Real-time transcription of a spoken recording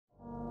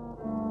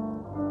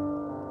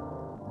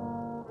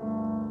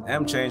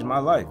M changed my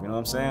life, you know what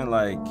I'm saying?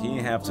 Like, he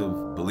didn't have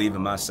to believe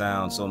in my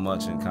sound so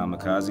much in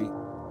Kamikaze.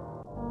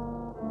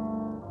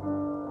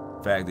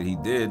 The fact that he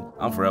did,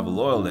 I'm forever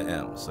loyal to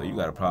M. So you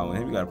got a problem with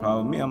him, you got a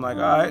problem with me. I'm like,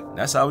 all right,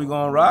 that's how we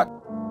gonna rock.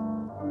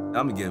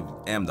 I'm gonna give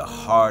M the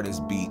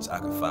hardest beats I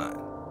could find.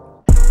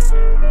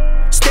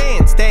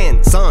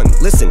 Stand, son,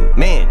 listen,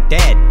 man,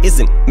 dad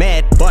isn't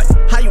mad, but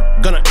how you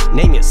gonna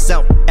name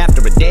yourself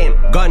after a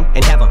damn gun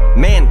and have a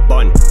man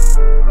bun?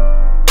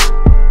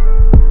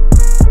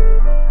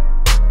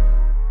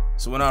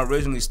 So when I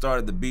originally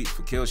started the beat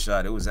for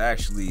KILLSHOT, it was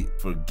actually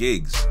for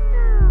gigs.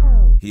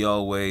 He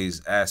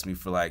always asked me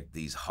for like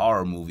these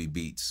horror movie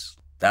beats.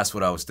 That's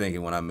what I was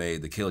thinking when I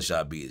made the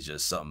KILLSHOT beat, is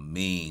just something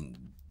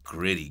mean,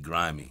 gritty,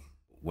 grimy.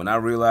 When I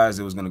realized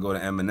it was gonna go to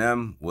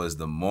Eminem was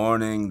the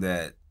morning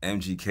that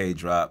MGK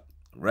dropped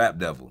Rap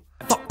Devil.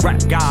 Fuck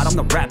rap god, I'm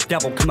the rap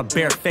devil. Come a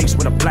bare face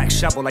with a black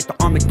shovel like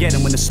the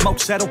Armageddon. When the smoke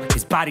settled,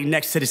 his body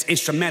next to this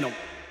instrumental.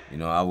 You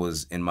know, I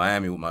was in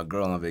Miami with my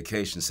girl on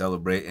vacation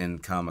celebrating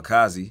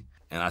Kamikaze,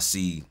 and I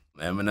see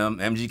Eminem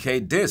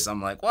MGK diss.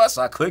 I'm like, what?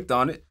 So I clicked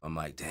on it. I'm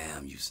like,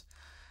 damn,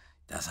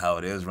 that's how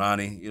it is,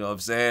 Ronnie. You know what I'm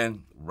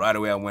saying? Right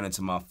away I went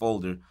into my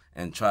folder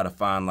and tried to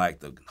find like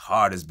the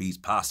hardest beats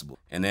possible.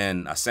 And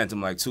then I sent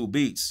him like 2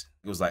 beats.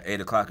 It was like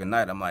 8 o'clock at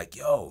night. I'm like,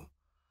 yo,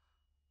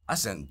 I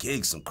sent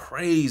Gigs some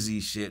crazy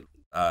shit,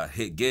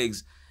 hit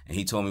Gigs, and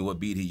he told me what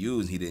beat he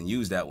used. He didn't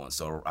use that one,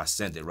 so I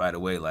sent it right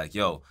away like,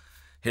 yo,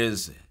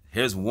 here's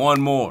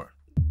one more.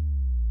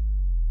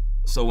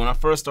 So when I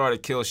first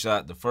started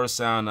KILLSHOT, the first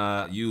sound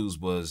I used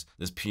was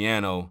this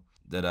piano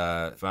that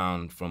I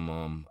found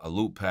from a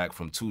loop pack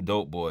from 2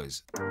 Dope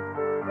Boys.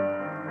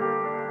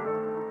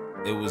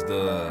 It was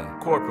the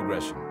chord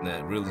progression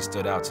that really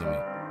stood out to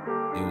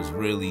me. It was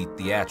really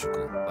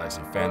theatrical, like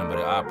some Phantom of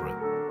the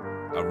Opera.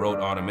 I wrote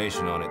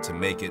automation on it to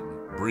make it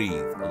breathe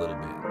a little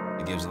bit.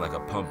 It gives it like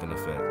a pumping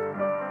effect.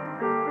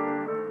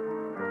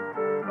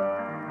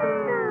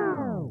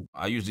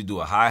 I usually do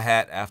a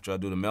hi-hat after I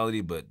do the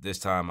melody, but this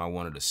time I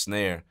wanted a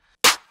snare.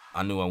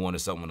 I knew I wanted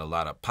something with a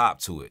lot of pop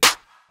to it.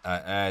 I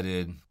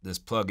added this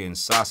plug-in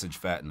sausage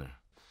fattener.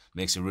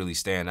 Makes it really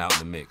stand out in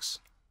the mix.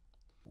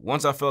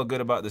 Once I felt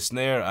good about the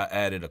snare, I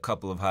added a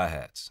couple of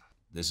hi-hats.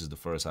 This is the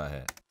first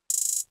hi-hat.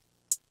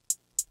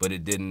 But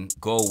it didn't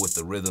go with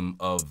the rhythm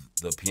of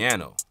the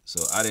piano.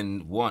 So I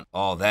didn't want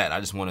all that.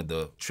 I just wanted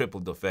the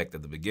tripled effect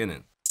at the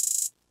beginning,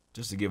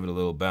 just to give it a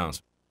little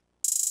bounce.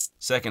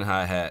 Second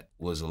hi-hat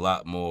was a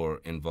lot more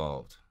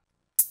involved.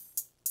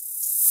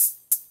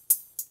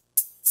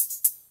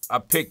 I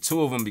picked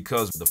 2 of them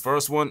because the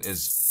first one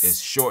is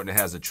short and it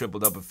has a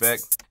tripled up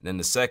effect. Then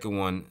the second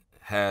one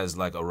has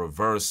like a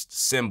reversed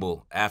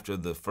cymbal after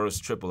the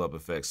first triple up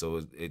effect.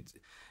 So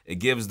it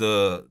gives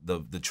the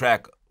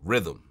track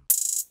rhythm.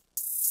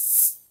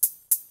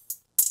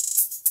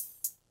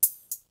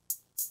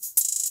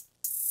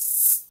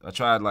 I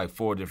tried like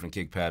 4 different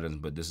kick patterns,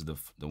 but this is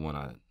the one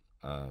I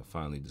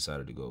finally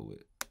decided to go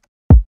with.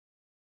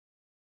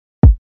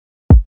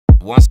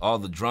 Once all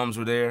the drums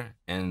were there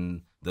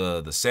and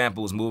the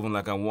sample was moving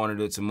like I wanted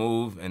it to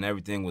move and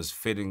everything was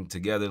fitting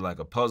together like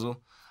a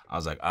puzzle, I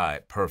was like, all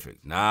right,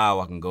 perfect.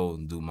 Now I can go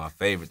and do my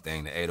favorite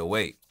thing, the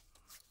 808.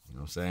 You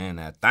know what I'm saying?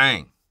 That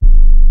thing.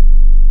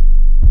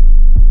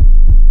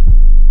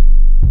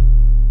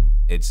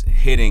 It's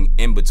hitting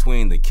in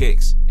between the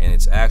kicks and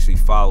it's actually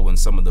following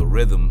some of the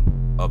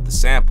rhythm of the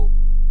sample.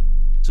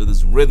 So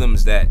there's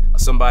rhythms that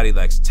somebody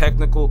that's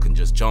technical can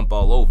just jump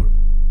all over.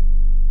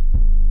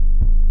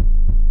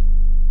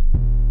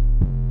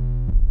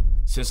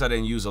 Since I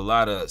didn't use a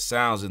lot of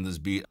sounds in this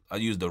beat, I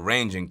used the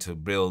arranging to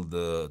build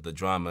the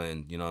drama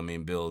and, you know what I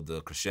mean, build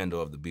the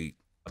crescendo of the beat.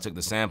 I took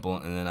the sample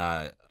and then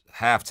I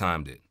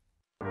half-timed it.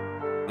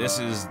 This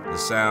is the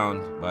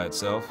sound by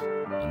itself,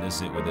 and this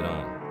is it with it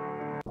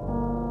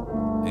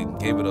on. It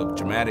gave it a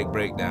dramatic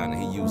breakdown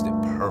and he used it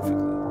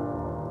perfectly.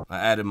 I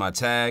added my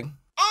tag.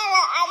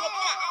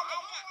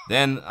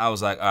 Then I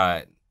was like, all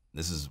right,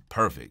 this is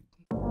perfect.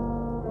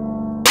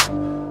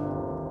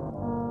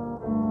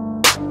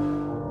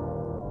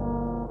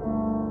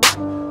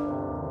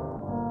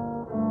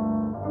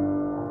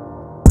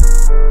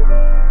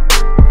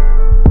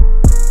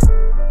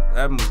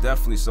 Evan was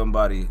definitely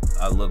somebody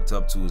I looked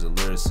up to as a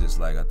lyricist.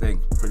 Like, I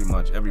think pretty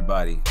much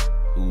everybody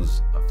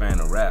who's a fan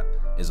of rap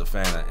is a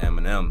fan of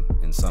Eminem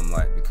in some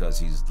light because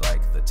he's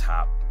like the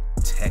top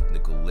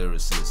technical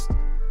lyricist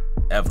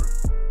ever.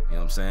 You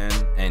know what I'm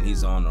saying? And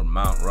he's on the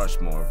Mount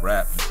Rushmore of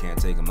rap. You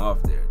can't take him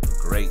off there. The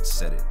greats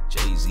said it.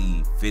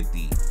 Jay-Z,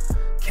 50,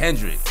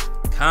 Kendrick,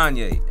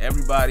 Kanye,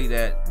 everybody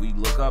that we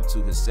look up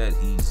to has said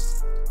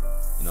he's,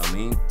 you know what I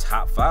mean,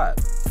 top 5.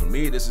 For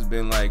me, this has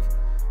been like,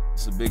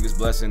 it's the biggest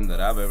blessing that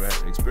I've ever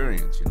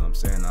experienced, you know what I'm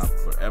saying? I'm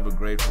forever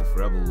grateful,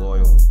 forever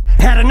loyal.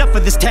 Had enough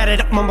of this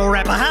tatted up mumble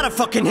rap. I had a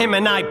fucking him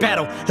and I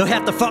battle. He'll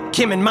have to fuck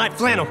him in my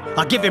flannel.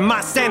 I'll give him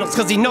my sandals,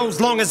 cause he knows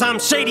long as I'm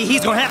shady,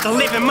 he's gonna have to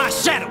live in my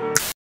shadow.